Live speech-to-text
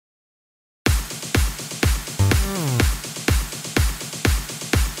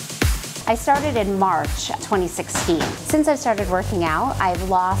I started in March 2016. Since I started working out, I've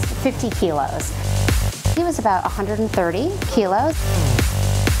lost 50 kilos. He was about 130 kilos,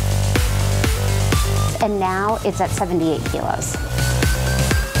 and now it's at 78 kilos.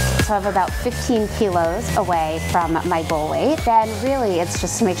 So I'm about 15 kilos away from my goal weight. Then really it's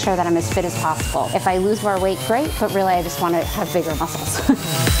just to make sure that I'm as fit as possible. If I lose more weight, great, but really I just want to have bigger muscles.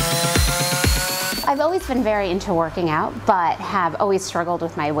 I've always been very into working out, but have always struggled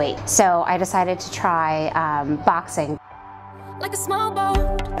with my weight. So I decided to try boxing. Like a small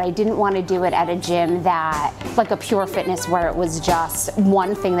boat. But I didn't want to do it at a gym that, like a pure fitness where it was just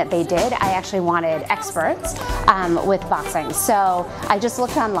one thing that they did. I actually wanted experts with boxing. So I just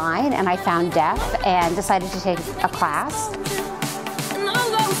looked online and I found DEF and decided to take a class.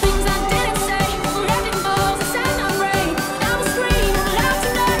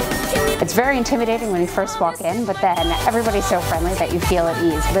 It's very intimidating when you first walk in, but then everybody's so friendly that you feel at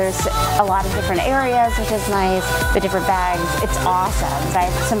ease. There's a lot of different areas, which is nice, the different bags. It's awesome. I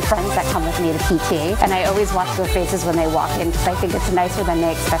have some friends that come with me to PT, and I always watch their faces when they walk in because I think it's nicer than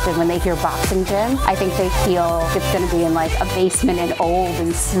they expected. When they hear boxing gym, I think they feel it's going to be in like a basement and old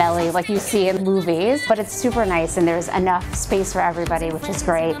and smelly like you see in movies, but it's super nice and there's enough space for everybody, which is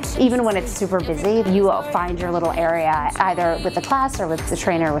great. Even when it's super busy, you find your little area either with the class or with the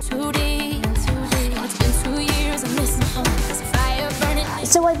trainer.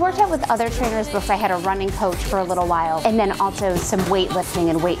 So I've worked out with other trainers before. I had a running coach for a little while, and then also some weightlifting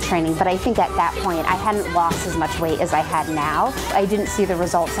and weight training, but I think at that point I hadn't lost as much weight as I had now. I didn't see the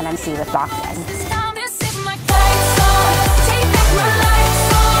results that I see with boxing.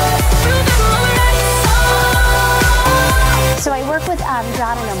 So I work with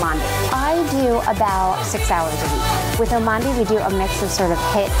Jon and Omandi. I do about 6 hours a week. With Omandi, we do a mix of sort of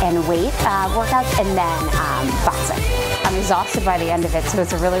HIIT and weight workouts and then boxing. I'm exhausted by the end of it, so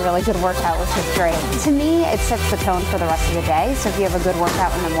it's a really, really good workout, which is great. To me, it sets the tone for the rest of the day. So if you have a good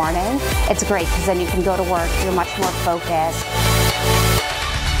workout in the morning, it's great because then you can go to work, you're much more focused.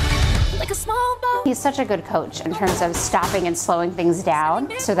 He's such a good coach in terms of stopping and slowing things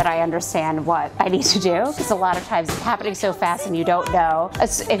down so that I understand what I need to do. Because a lot of times it's happening so fast and you don't know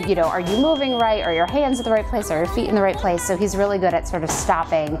if, you know, are you moving right? Are your hands at the right place? Are your feet in the right place? So he's really good at sort of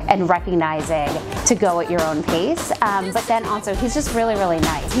stopping and recognizing to go at your own pace. But then also he's just really, really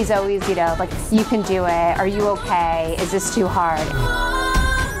nice. He's always, you know, like, you can do it. Are you okay? Is this too hard?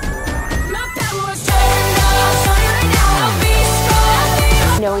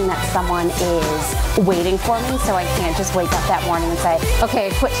 Knowing that someone is waiting for me, so I can't just wake up that morning and say, okay, I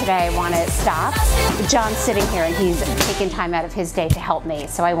quit today, I want to stop. Jon's sitting here and he's taking time out of his day to help me,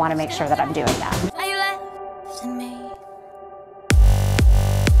 so I want to make sure that I'm doing that.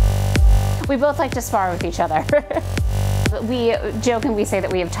 We both like to spar with each other. We joke and we say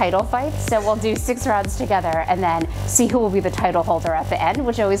that we have title fights, so we'll do 6 rounds together and then see who will be the title holder at the end,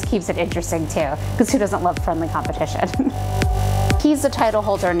 which always keeps it interesting too, because who doesn't love friendly competition? He's the title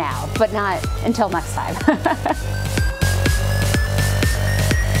holder now, but not until next time.